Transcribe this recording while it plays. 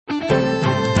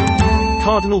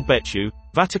Cardinal Becciu,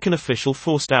 Vatican official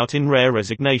forced out in rare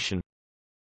resignation.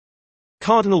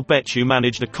 Cardinal Becciu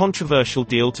managed a controversial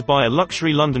deal to buy a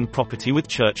luxury London property with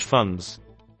church funds.